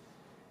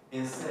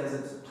and says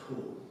it's a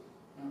tool.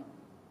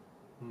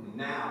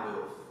 Now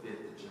it'll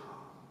fit the job.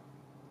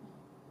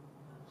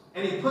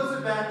 And he puts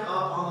it back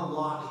up on the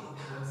lock and he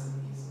cuts it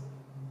easily.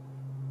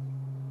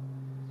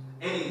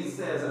 And he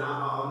says, and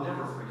I'll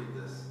never forget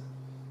this.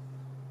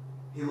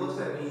 He looks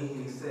at me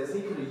and he says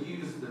he could have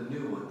used the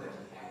new one that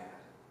he had.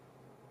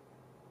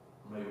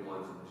 Maybe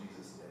one from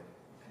Jesus' day.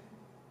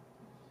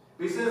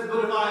 But he says,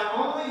 but if I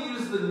only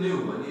use the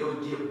new one, it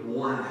would get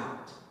worn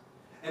out.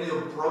 And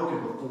it'll be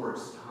broken before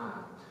its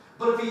time.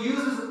 But if he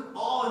uses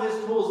all of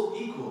his tools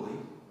equally,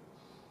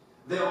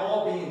 they'll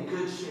all be in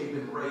good shape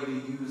and ready to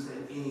use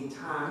at any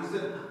time. He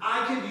said,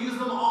 I could use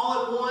them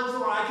all at once,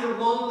 or I can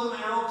loan them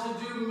out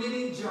to do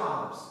many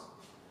jobs.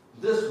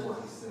 This one,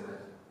 he said,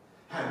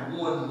 had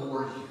one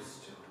more use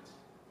to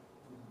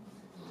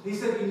it. He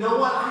said, you know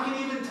what? I can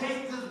even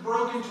take this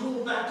broken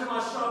tool back to my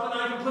shop, and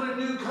I can put a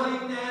new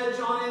cutting edge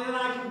on it, and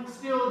I can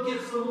still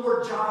get some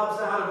more jobs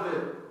out of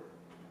it.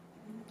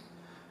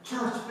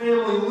 Church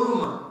family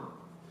Luma,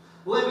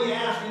 let me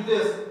ask you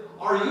this.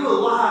 Are you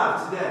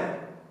alive today?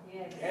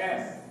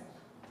 Yes.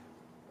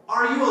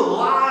 Are you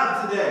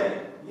alive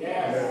today?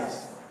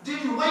 Yes.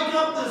 Did you wake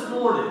up this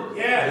morning?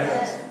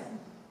 Yes.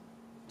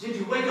 Did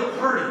you wake up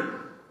hurting?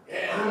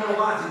 Yes. I don't know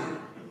why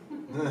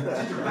did.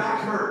 Did your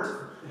back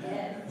hurt?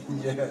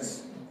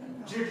 Yes.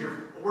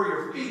 Were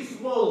your feet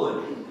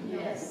swollen?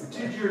 Yes.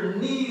 Did your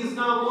knees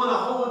not want to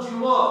hold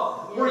you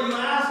up? Yes. Were you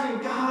asking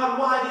God,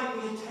 why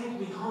didn't you take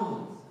me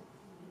home?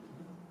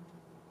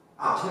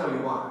 I'll tell you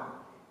why.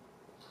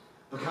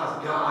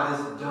 Because God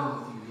isn't done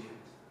with you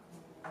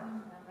yet.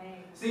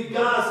 Amen. See,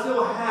 God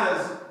still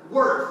has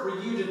work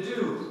for you to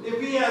do. If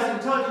He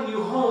hasn't taken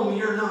you home,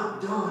 you're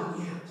not done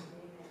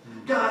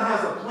yet. God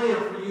has a plan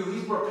for you.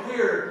 He's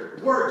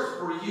prepared works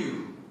for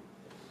you.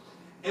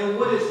 And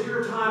when it's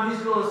your time,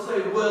 He's going to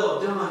say, well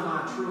done,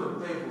 my true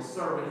and faithful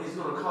servant. He's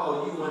going to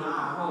call you and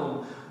I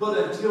home. But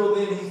until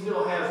then, He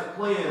still has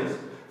plans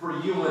for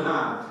you and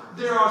I.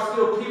 There are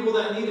still people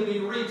that need to be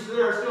reached.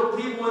 There are still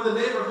people in the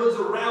neighborhoods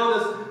around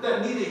us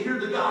that need to hear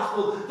the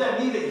gospel,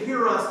 that need to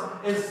hear us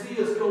and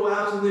see us go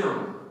out to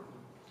them.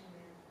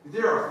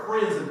 There are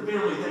friends and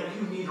family that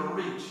you need to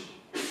reach.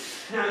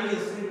 Now you can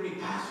say to me,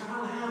 Pastor, I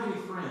don't have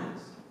any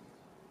friends.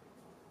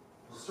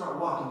 Well, start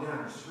walking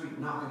down the street,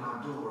 knocking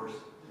on doors.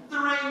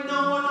 There ain't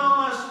no one on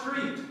my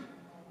street.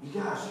 You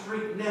got a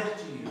street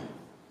next to you.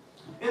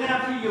 And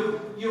after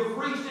you've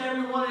reached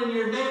everyone in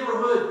your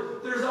neighborhood,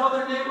 there's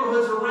other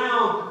neighborhoods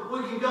around. We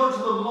can go to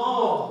the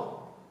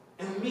mall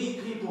and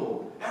meet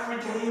people. Every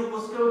day,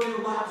 let's go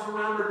do laps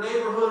around our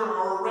neighborhood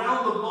or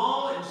around the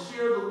mall and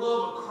share the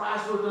love of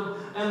Christ with them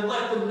and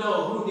let them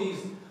know who needs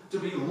to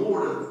be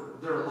Lord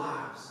of their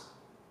lives.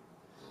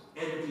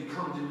 And if you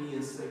come to me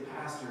and say,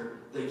 Pastor,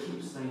 they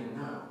keep saying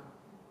no.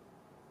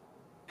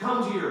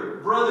 Come to your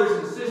brothers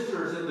and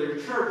sisters in their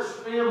church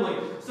family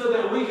so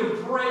that we can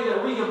pray,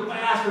 that we can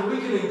fast, and we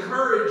can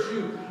encourage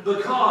you,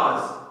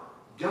 because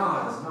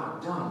God is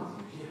not done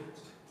with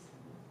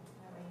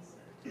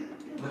you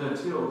yet. But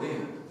until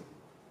then,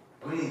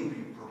 we need to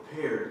be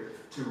prepared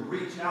to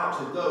reach out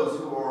to those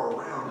who are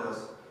around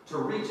us, to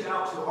reach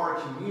out to our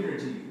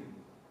community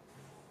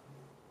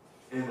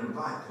and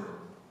invite them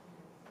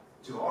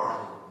to our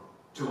home,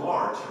 to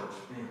our church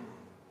family.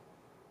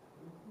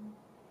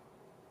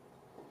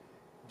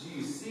 Do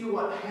you see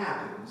what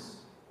happens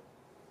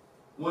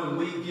when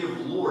we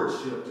give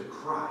lordship to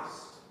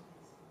Christ?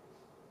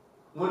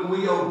 When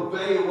we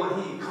obey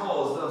what he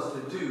calls us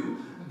to do,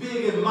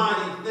 big and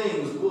mighty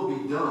things will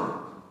be done.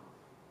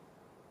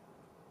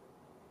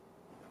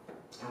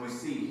 And we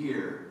see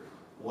here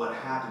what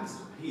happens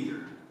to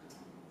Peter.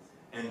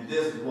 And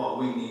this is what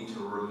we need to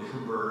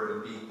remember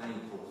and be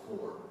thankful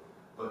for.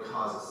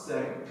 Because a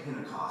second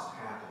Pentecost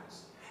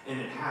happens. And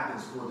it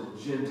happens for the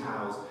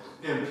Gentiles.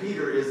 And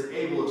Peter is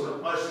able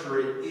to usher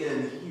it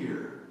in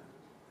here.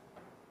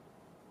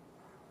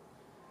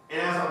 And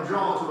as I'm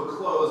drawn to a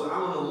close, I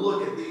want to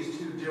look at these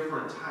two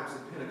different types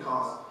of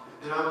Pentecost.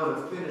 And I want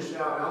to finish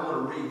out, and I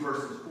want to read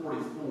verses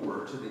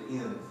 44 to the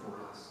end for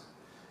us.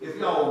 If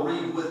y'all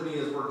read with me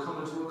as we're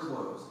coming to a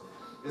close.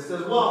 It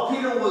says, while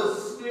Peter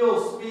was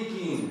still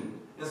speaking,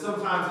 and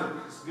sometimes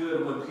it's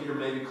good when Peter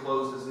maybe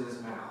closes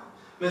his mouth.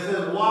 But it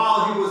says,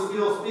 while he was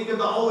still speaking,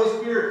 the Holy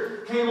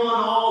Spirit came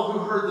on all who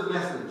heard the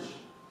message.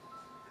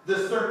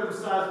 The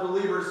circumcised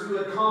believers who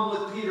had come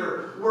with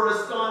Peter were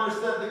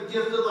astonished that the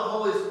gift of the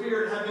Holy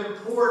Spirit had been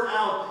poured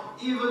out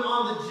even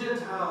on the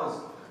Gentiles,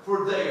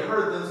 for they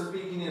heard them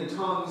speaking in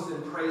tongues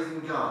and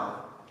praising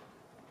God.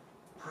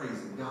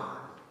 Praising God.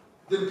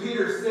 Then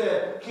Peter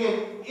said,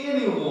 can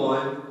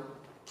anyone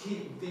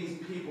keep these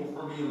people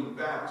from being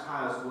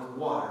baptized with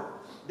water?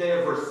 They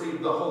have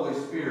received the Holy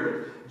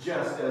Spirit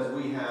just as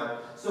we have.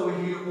 So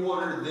he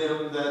ordered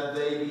them that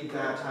they be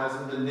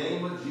baptized in the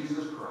name of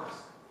Jesus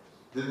Christ.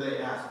 Then they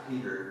asked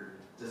Peter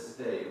to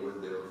stay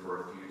with them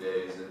for a few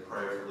days, and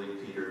prayerfully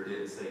Peter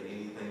didn't say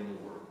anything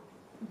more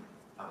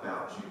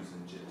about Jews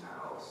and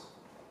Gentiles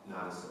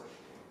not associated.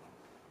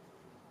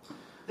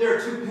 There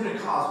are two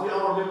Pentecosts. We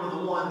all remember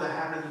the one that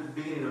happened at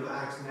the beginning of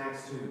Acts in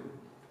Acts 2.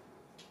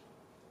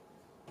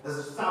 As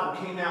the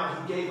disciple came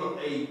out, he gave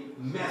a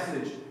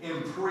message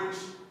and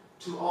preached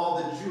to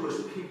all the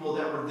Jewish people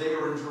that were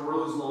there in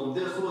Jerusalem.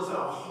 This was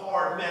a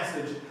hard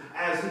message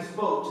as he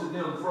spoke to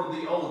them from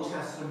the Old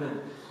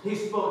Testament. He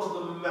spoke to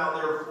them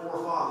about their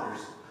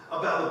forefathers,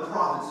 about the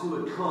prophets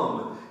who had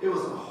come. It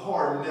was a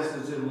hard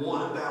message and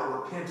one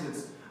about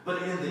repentance.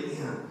 But in the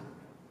end,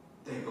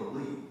 they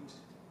believed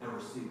and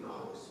received the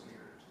Holy Spirit.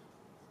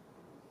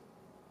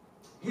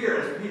 Here,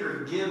 as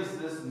Peter gives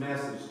this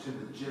message to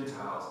the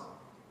Gentiles,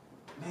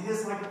 man,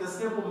 it's like the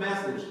simple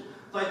message.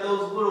 Like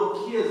those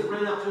little kids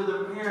ran up to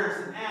their parents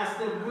and asked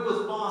them, who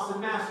is boss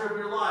and master of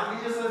your life?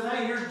 He just says,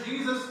 hey, here's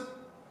Jesus.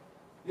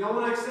 Y'all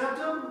want to accept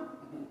him?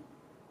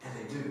 And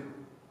they do.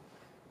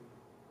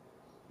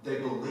 They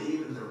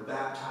believe and they're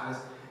baptized.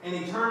 And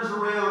he turns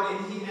around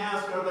and he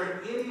asks, are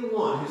there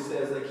anyone who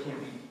says they can't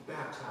be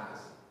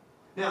baptized?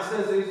 Now it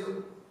says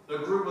a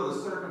group of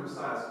the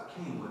circumcised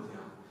came with him.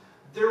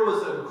 There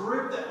was a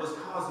group that was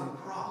causing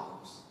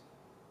problems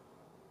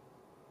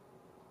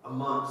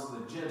amongst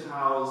the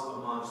Gentiles,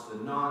 amongst the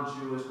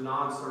non-Jewish,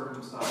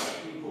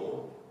 non-circumcised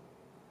people,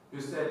 who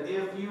said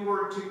if you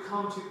were to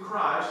come to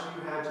Christ,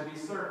 you had to be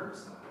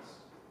circumcised.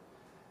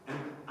 And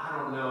I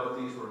don't know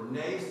if these were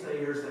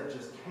naysayers that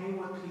just came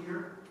with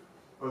Peter,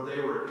 or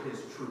they were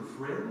his true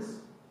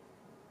friends.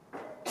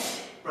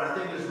 But I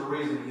think there's a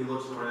reason he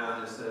looks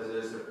around and says,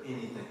 is there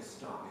anything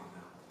stopping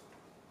them?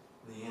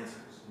 And the answer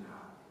is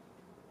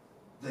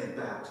no. They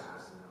baptized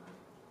them.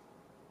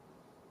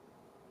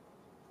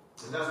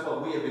 And that's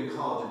what we have been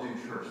called to do,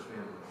 church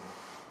family.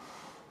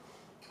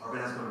 Our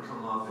band's going to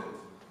come up and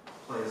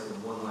play us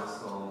in one last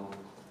song.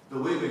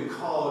 But we've been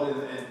called,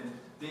 and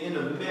the end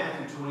of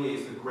Matthew 28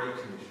 is the Great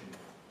Commission,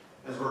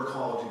 as we're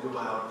called to go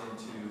out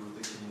into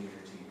the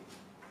community,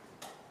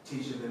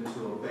 teaching them to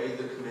obey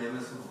the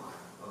commandments and life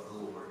of the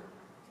Lord.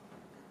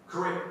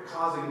 Correct,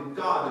 causing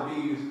God to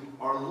be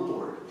our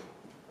Lord,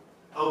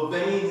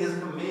 obeying his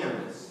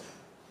commandments,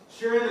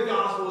 sharing the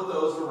gospel with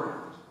those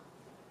around,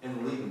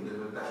 and leading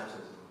them in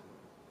baptism.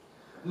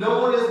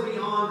 No one is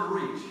beyond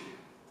reach,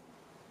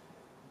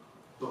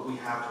 but we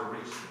have to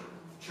reach them.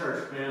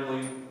 Church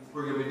family,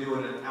 we're going to be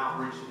doing an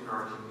outreach in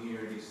our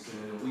community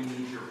soon, and we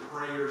need your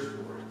prayers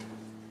for it.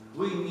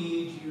 We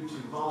need you to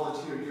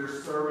volunteer your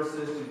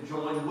services to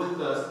join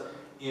with us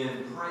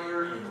in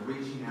prayer and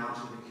reaching out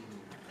to the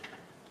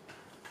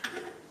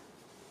community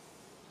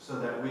so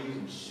that we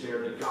can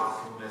share the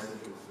gospel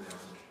message with them.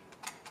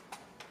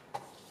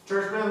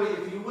 Church family,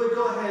 if you would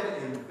go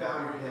ahead and bow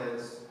your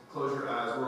heads, close your eyes.